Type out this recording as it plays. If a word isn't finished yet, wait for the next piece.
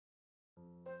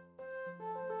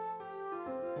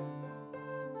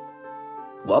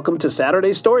Welcome to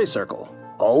Saturday Story Circle,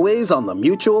 always on the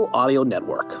Mutual Audio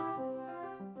Network.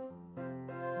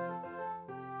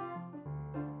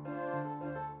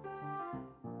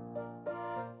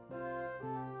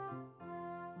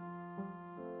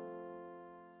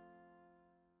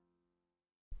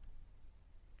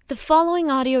 The following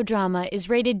audio drama is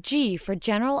rated G for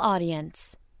general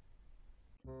audience.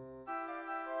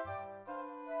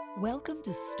 Welcome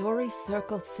to Story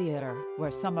Circle Theater, where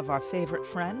some of our favorite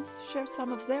friends share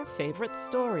some of their favorite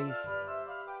stories.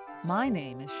 My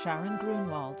name is Sharon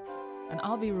Grunwald, and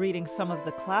I'll be reading some of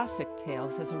the classic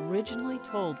tales as originally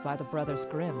told by the Brothers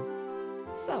Grimm.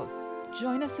 So,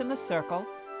 join us in the circle,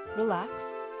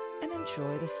 relax, and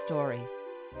enjoy the story.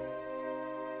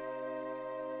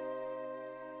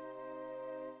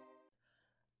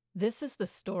 This is the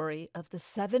story of the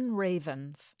 7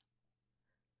 Ravens.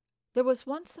 There was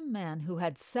once a man who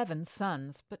had 7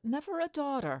 sons, but never a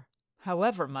daughter,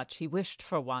 however much he wished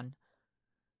for one.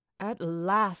 At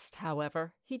last,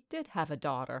 however, he did have a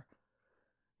daughter.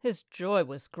 His joy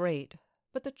was great,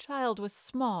 but the child was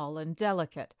small and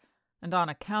delicate, and on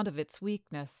account of its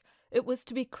weakness, it was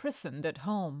to be christened at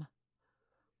home.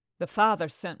 The father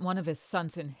sent one of his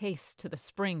sons in haste to the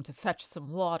spring to fetch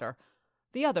some water.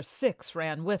 The other 6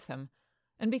 ran with him,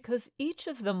 and because each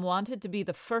of them wanted to be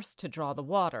the first to draw the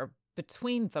water,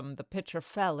 between them the pitcher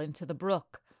fell into the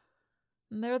brook.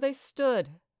 And there they stood,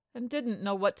 and didn't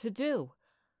know what to do,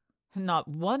 and not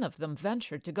one of them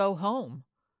ventured to go home.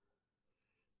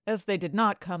 As they did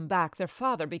not come back, their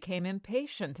father became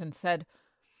impatient and said,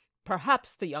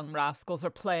 "Perhaps the young rascals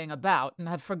are playing about and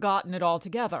have forgotten it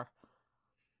altogether."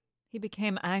 He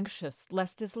became anxious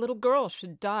lest his little girl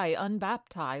should die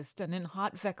unbaptized, and in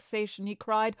hot vexation he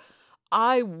cried,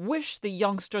 "I wish the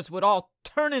youngsters would all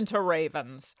turn into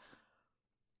ravens."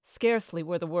 Scarcely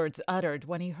were the words uttered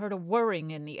when he heard a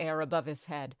whirring in the air above his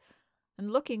head,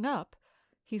 and looking up,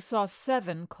 he saw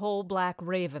 7 coal-black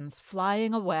ravens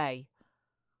flying away.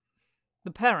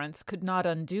 The parents could not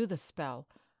undo the spell,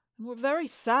 and were very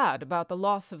sad about the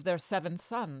loss of their 7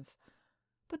 sons.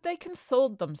 But they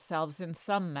consoled themselves in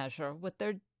some measure with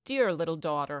their dear little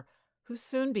daughter, who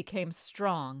soon became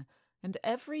strong, and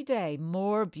every day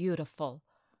more beautiful.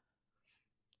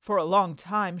 For a long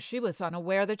time she was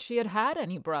unaware that she had had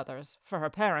any brothers, for her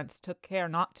parents took care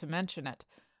not to mention it.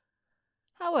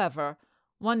 However,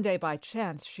 one day by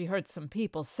chance she heard some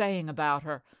people saying about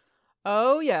her,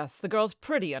 "Oh, yes, the girl's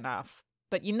pretty enough,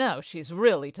 but you know she's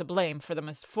really to blame for the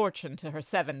misfortune to her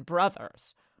 7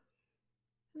 brothers."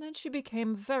 And then she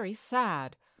became very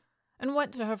sad, and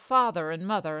went to her father and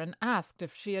mother and asked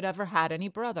if she had ever had any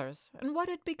brothers, and what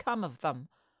had become of them.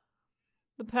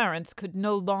 The parents could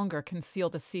no longer conceal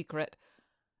the secret.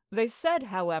 They said,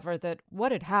 however, that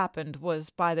what had happened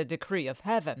was by the decree of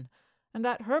heaven, and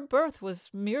that her birth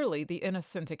was merely the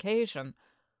innocent occasion.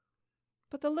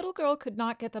 But the little girl could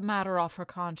not get the matter off her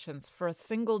conscience for a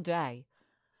single day,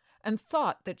 and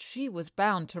thought that she was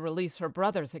bound to release her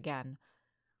brothers again.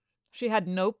 She had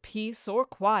no peace or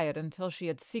quiet until she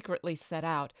had secretly set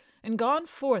out and gone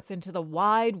forth into the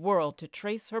wide world to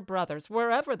trace her brothers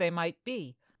wherever they might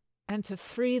be, and to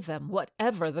free them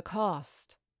whatever the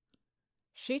cost.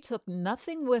 She took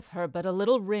nothing with her but a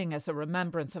little ring as a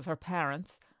remembrance of her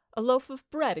parents, a loaf of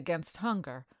bread against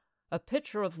hunger, a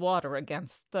pitcher of water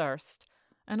against thirst,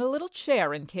 and a little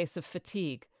chair in case of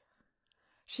fatigue.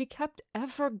 She kept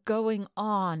ever going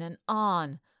on and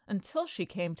on, until she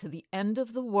came to the end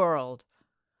of the world.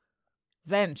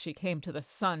 Then she came to the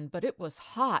sun, but it was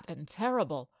hot and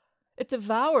terrible. It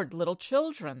devoured little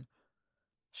children.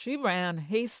 She ran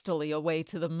hastily away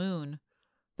to the moon,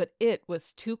 but it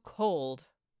was too cold,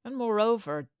 and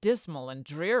moreover dismal and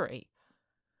dreary.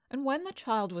 And when the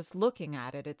child was looking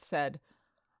at it, it said,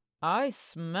 I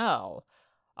smell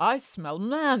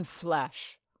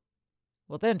man-flesh."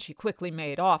 Well, then she quickly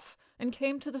made off, and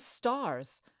came to the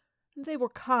stars. And they were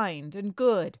kind and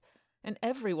good, and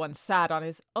everyone sat on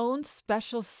his own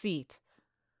special seat.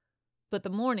 But the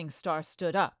morning star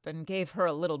stood up and gave her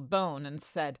a little bone and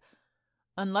said,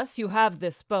 "Unless you have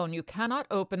this bone, you cannot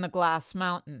open the glass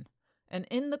mountain, and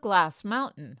in the glass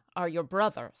mountain are your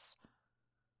brothers."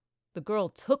 The girl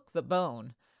took the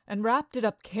bone and wrapped it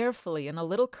up carefully in a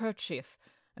little kerchief,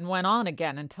 and went on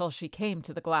again until she came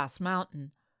to the glass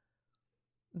mountain.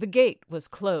 The gate was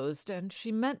closed, and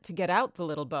she meant to get out the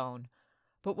little bone,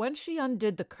 but when she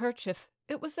undid the kerchief,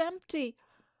 it was empty.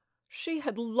 She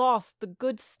had lost the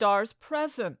good star's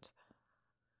present.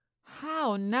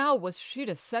 How now was she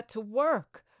to set to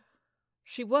work?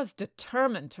 She was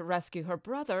determined to rescue her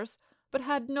brothers, but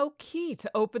had no key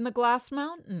to open the glass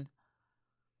mountain.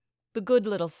 The good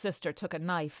little sister took a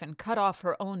knife and cut off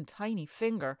her own tiny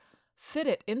finger, fit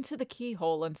it into the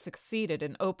keyhole, and succeeded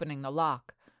in opening the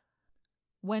lock.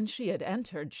 When she had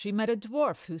entered, she met a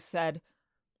dwarf who said,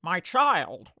 "My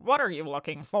child, what are you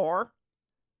looking for?"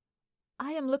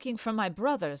 "I am looking for my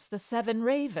brothers, the 7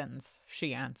 ravens,"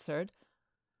 she answered.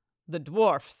 The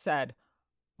dwarf said,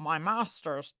 "My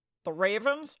masters, the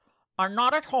ravens, are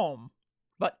not at home,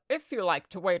 but if you like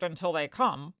to wait until they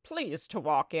come, please to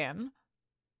walk in."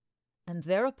 And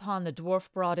thereupon the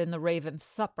dwarf brought in the ravens'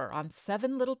 supper on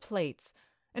 7 little plates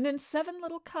and in 7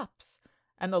 little cups,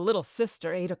 and the little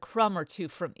sister ate a crumb or 2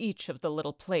 from each of the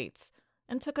little plates,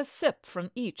 and took a sip from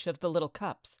each of the little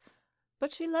cups,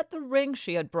 but she let the ring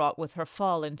she had brought with her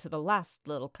fall into the last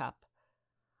little cup.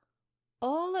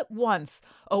 All at once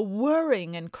a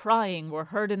whirring and crying were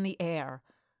heard in the air,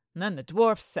 and then the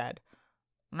dwarf said,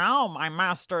 "Now my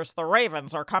masters the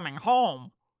ravens are coming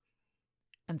home."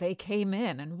 And they came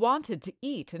in and wanted to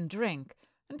eat and drink,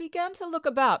 and began to look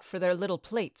about for their little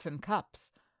plates and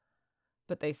cups.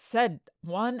 But they said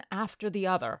one after the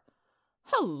other,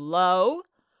 "Hello!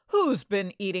 Who's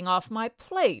been eating off my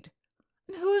plate?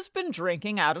 And who's been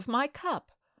drinking out of my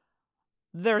cup?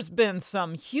 There's been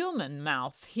some human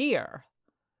mouth here."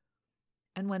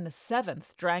 And when the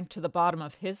 7th drank to the bottom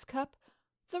of his cup,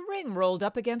 the ring rolled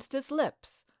up against his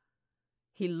lips.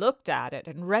 He looked at it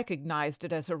and recognized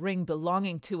it as a ring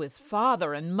belonging to his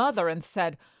father and mother, and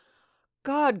said,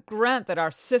 "God grant that our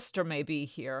sister may be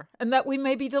here, and that we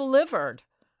may be delivered."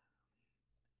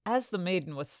 As the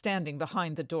maiden was standing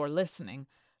behind the door listening,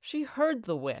 she heard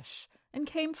the wish and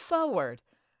came forward,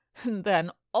 and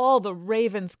then all the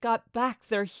ravens got back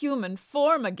their human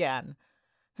form again,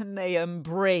 and they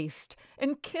embraced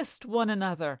and kissed one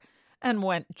another and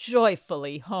went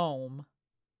joyfully home.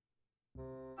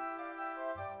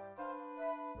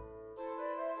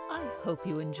 I hope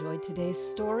you enjoyed today's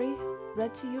story,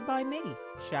 read to you by me,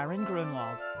 Sharon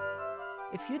Grunwald.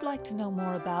 If you'd like to know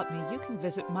more about me, you can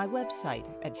visit my website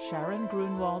at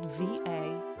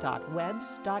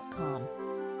sharongrunwaldva.webs.com.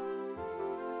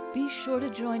 Be sure to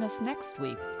join us next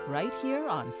week, right here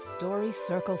on Story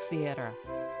Circle Theater.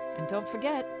 And don't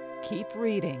forget, keep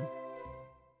reading.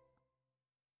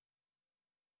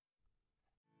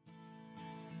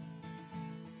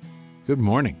 Good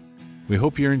morning. We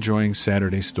hope you're enjoying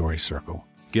Saturday Story Circle.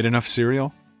 Get enough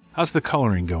cereal? How's the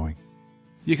coloring going?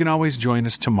 You can always join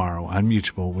us tomorrow on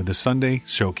Mutual with the Sunday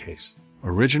Showcase,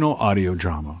 original audio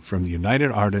drama from the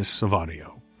United Artists of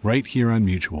Audio, right here on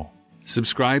Mutual.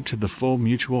 Subscribe to the full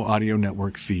Mutual Audio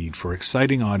Network feed for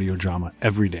exciting audio drama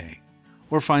every day,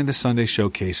 or find the Sunday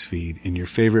Showcase feed in your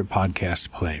favorite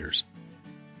podcast players.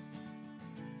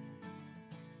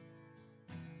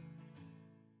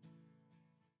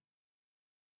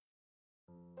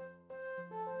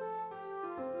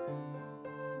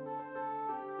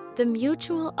 The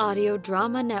Mutual Audio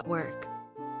Drama Network,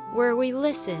 where we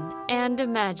listen and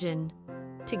imagine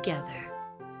together.